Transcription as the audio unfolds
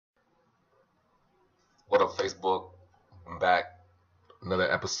What up, Facebook? I'm back.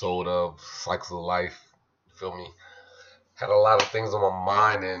 Another episode of Cycles of Life. You feel me? Had a lot of things on my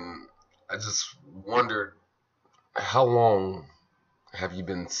mind, and I just wondered how long have you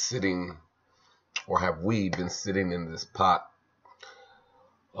been sitting, or have we been sitting in this pot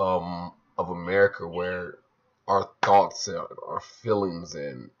of America where our thoughts, our feelings,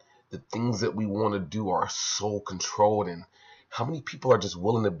 and the things that we want to do are so controlled, and how many people are just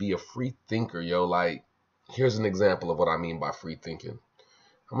willing to be a free thinker, yo? Like, here's an example of what I mean by free thinking.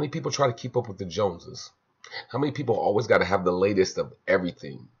 How many people try to keep up with the Joneses? How many people always got to have the latest of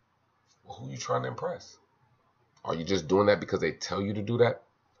everything? Well, who are you trying to impress? Are you just doing that because they tell you to do that?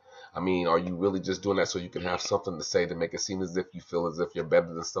 I mean, are you really just doing that so you can have something to say to make it seem as if you feel as if you're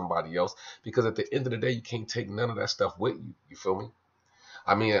better than somebody else? Because at the end of the day, you can't take none of that stuff with you. You feel me?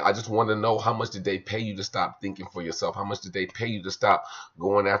 I mean, I just want to know, how much did they pay you to stop thinking for yourself? How much did they pay you to stop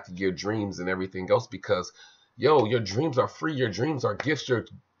going after your dreams and everything else? Because, yo, your dreams are free. Your dreams are gifts. Your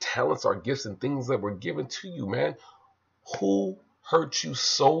talents are gifts and things that were given to you, man. Who hurt you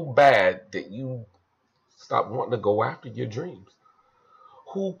so bad that you stopped wanting to go after your dreams?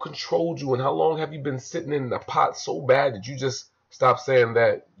 Who controlled you, and how long have you been sitting in the pot so bad that you just stop saying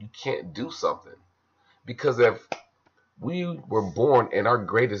that you can't do something? Because if we were born and our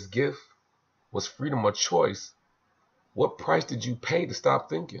greatest gift was freedom of choice, what price did you pay to stop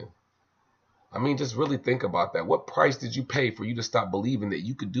thinking? I mean, just really think about that. What price did you pay for you to stop believing that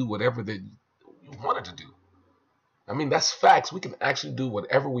you could do whatever that you wanted to do? I mean, that's facts. We can actually do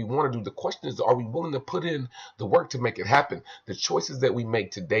whatever we want to do. The question is, are we willing to put in the work to make it happen? The choices that we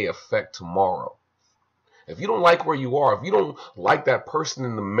make today affect tomorrow. If you don't like where you are, if you don't like that person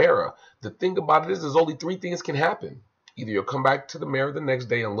in the mirror, the thing about it is there's only three things can happen. Either you'll come back to the mirror the next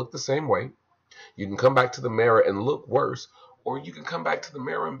day and look the same way, you can come back to the mirror and look worse, or you can come back to the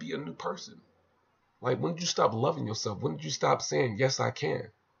mirror and be a new person. Like, when did you stop loving yourself? When did you stop saying, yes, I can?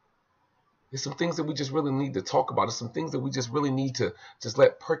 There's some things that we just really need to talk about. There's some things that we just really need to just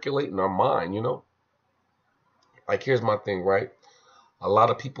let percolate in our mind, you know? Like, here's my thing, right? A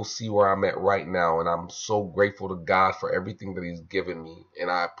lot of people see where I'm at right now, and I'm so grateful to God for everything that He's given me. And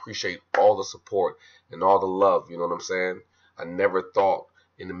I appreciate all the support and all the love, you know what I'm saying? I never thought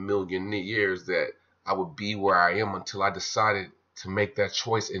in a million years that I would be where I am until I decided to make that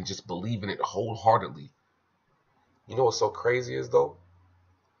choice and just believe in it wholeheartedly. You know what's so crazy is, though?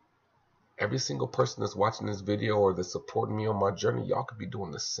 Every single person that's watching this video or that's supporting me on my journey, y'all could be doing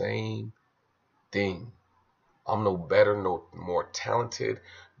the same thing. I'm no better, no more talented,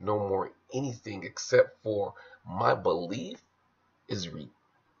 no more anything, except for my belief is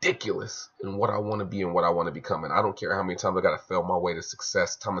ridiculous in what I want to be and what I want to become. And I don't care how many times I got to fail my way to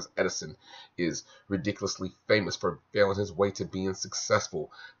success. Thomas Edison is ridiculously famous for failing his way to being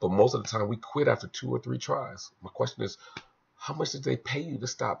successful. But most of the time we quit after 2 or 3 tries. My question is, how much did they pay you to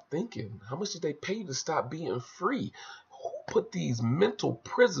stop thinking? How much did they pay you to stop being free? Who put these mental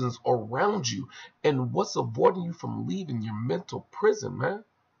prisons around you? And what's avoiding you from leaving your mental prison, man?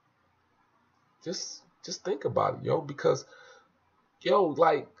 Just think about it, yo. Because, yo,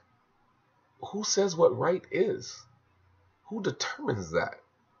 like, who says what right is? Who determines that?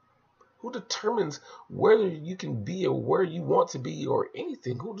 Who determines whether you can be or where you want to be or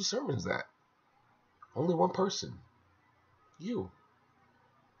anything? Who determines that? Only one person. You.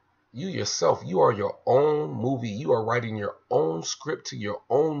 You yourself, you are your own movie. You are writing your own script to your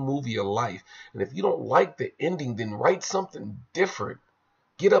own movie of life. And if you don't like the ending, then write something different.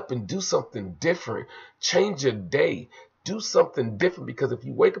 Get up and do something different. Change your day. Do something different, because if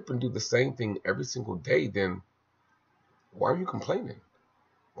you wake up and do the same thing every single day, then why are you complaining?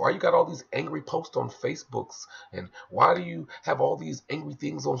 Why you got all these angry posts on Facebooks? And why do you have all these angry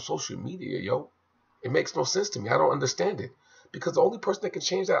things on social media, yo? It makes no sense to me. I don't understand it. Because the only person that can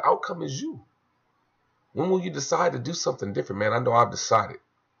change that outcome is you. When will you decide to do something different, man? I know I've decided.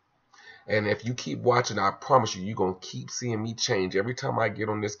 And if you keep watching, I promise you, you're going to keep seeing me change. Every time I get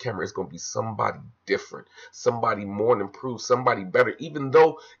on this camera, it's going to be somebody different. Somebody more improved, somebody better. Even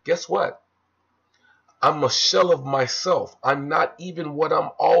though, guess what? I'm a shell of myself. I'm not even what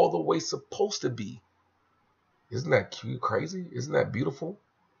I'm all the way supposed to be. Isn't that cute, crazy? Isn't that beautiful?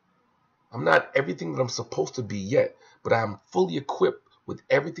 I'm not everything that I'm supposed to be yet, but I'm fully equipped with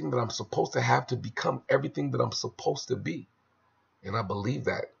everything that I'm supposed to have to become everything that I'm supposed to be. And I believe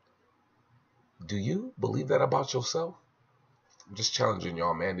that. Do you believe that about yourself? I'm just challenging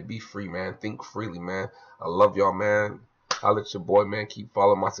y'all, man, to be free, man. Think freely, man. I love y'all, man. Holla at your boy, man. Keep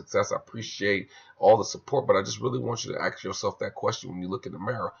following my success. I appreciate all the support, but I just really want you to ask yourself that question when you look in the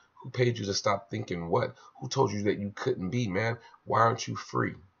mirror. Who paid you to stop thinking what? Who told you that you couldn't be, man? Why aren't you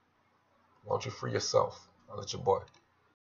free? Why don't you free yourself? I'll let your boy.